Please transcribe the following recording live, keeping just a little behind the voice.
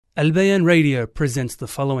Al-Bayan Radio presents the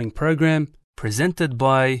following program presented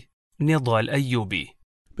by Nedal Ayoubi.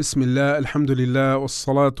 Bismillah, alhamdulillah,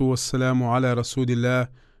 wassalatu wassalamu ala rasulillah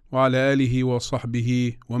wa ala alihi wa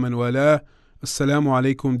sahbihi wa man wala. Assalamu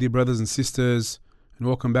alaikum, dear brothers and sisters, and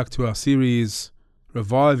welcome back to our series,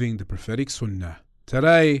 Reviving the Prophetic Sunnah.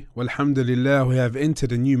 Today, walhamdulillah, we have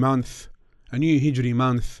entered a new month, a new Hijri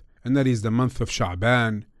month, and that is the month of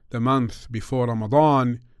Sha'baan, the month before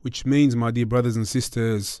Ramadan, which means, my dear brothers and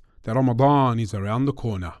sisters, that Ramadan is around the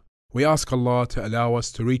corner. We ask Allah to allow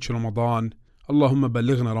us to reach Ramadan. Allahumma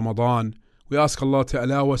balighna Ramadan. We ask Allah to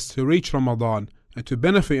allow us to reach Ramadan and to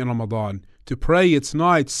benefit in Ramadan, to pray its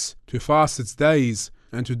nights, to fast its days,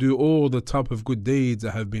 and to do all the type of good deeds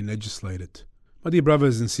that have been legislated. My dear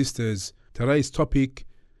brothers and sisters, today's topic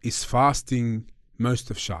is fasting most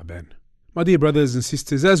of Sha'baan. My dear brothers and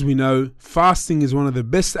sisters, as we know, fasting is one of the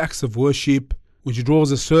best acts of worship which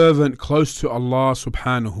draws a servant close to Allah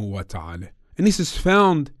subhanahu wa ta'ala. And this is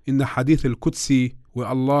found in the Hadith al-Qudsi, where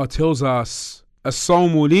Allah tells us,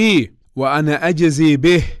 "As-sawmu li wa ana ajzi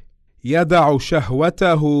bih, yada'u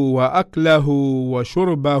shahwatahu wa aklahu wa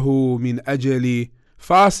shurbahu min ajali."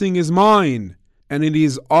 Fasting is mine, and it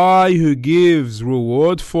is I who gives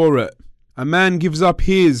reward for it. A man gives up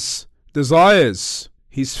his desires,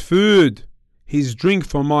 his food, his drink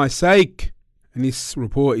for my sake. And this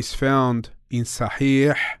report is found in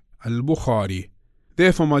Sahih al-Bukhari.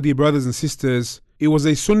 Therefore, my dear brothers and sisters, it was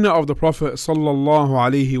a sunnah of the Prophet sallallahu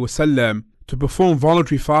alaihi wasallam to perform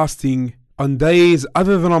voluntary fasting on days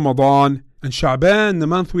other than Ramadan, and Sha'baan, the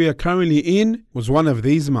month we are currently in, was one of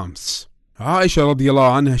these months. Aisha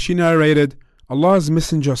radiallahu anha, she narrated, Allah's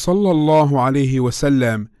Messenger sallallahu alaihi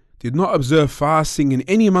wasallam did not observe fasting in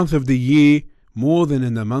any month of the year more than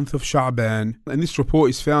in the month of Sha'baan, and this report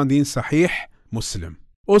is found in Sahih Muslim.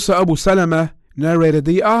 Also, Abu Salama narrated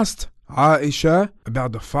that he asked Aisha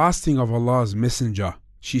about the fasting of Allah's Messenger.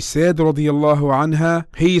 She said, radiyallahu anha,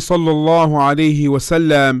 he sallallahu alayhi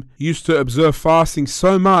wasallam used to observe fasting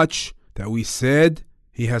so much that we said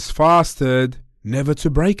he has fasted never to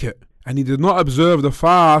break it. And he did not observe the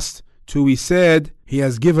fast till we said he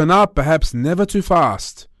has given up perhaps never to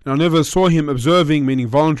fast. And I never saw him observing, meaning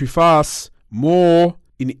voluntary fasts, more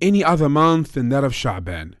in any other month than that of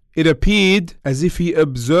Sha'baan. It appeared as if he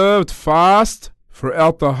observed fast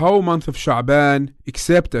throughout the whole month of Sha'baan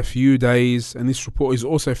except a few days, and this report is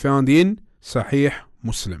also found in Sahih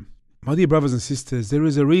Muslim. My dear brothers and sisters, there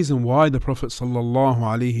is a reason why the Prophet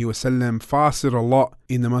ﷺ fasted a lot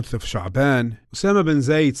in the month of Sha'baan. Usama bin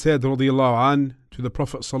Zayd said radiyallahu an to the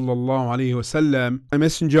Prophet ﷺ, "A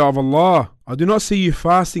messenger of Allah, I do not see you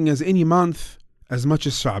fasting as any month as much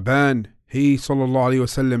as Sha'baan." He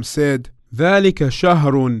ﷺ said, ذلك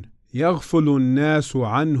شهر يغفل الناس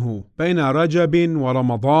عنه بين رجب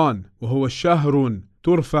ورمضان وهو الشهر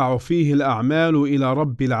ترفع فيه الأعمال إلى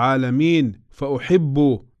رب العالمين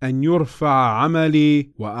فأحب أن يرفع عملي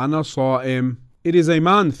وأنا صائم. It is a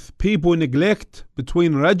month people neglect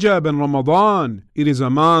between Rajab and Ramadan. It is a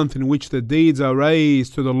month in which the deeds are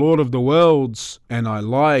raised to the Lord of the worlds, and I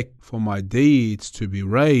like for my deeds to be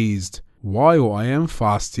raised while I am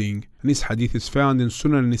fasting. And this hadith is found in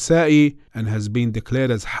Sunnah al-Nisa'i and has been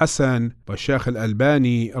declared as Hasan by Shaykh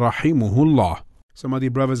al-Albani rahimahullah. So my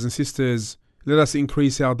dear brothers and sisters, let us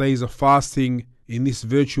increase our days of fasting in this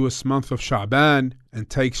virtuous month of Sha'baan and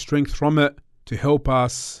take strength from it to help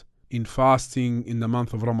us in fasting in the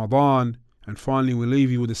month of Ramadan. And finally, we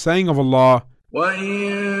leave you with the saying of Allah,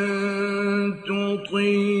 وَإِن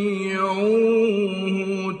تُطِيعُوهُ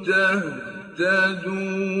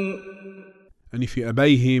تَهْتَدُوا. And if you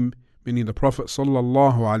obey him, meaning the Prophet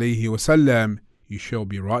sallallahu alaihi wasallam, you shall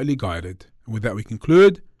be rightly guided. And with that we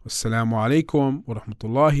conclude. Wassalamu alaikum wa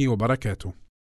rahmatullahi wa barakatuh.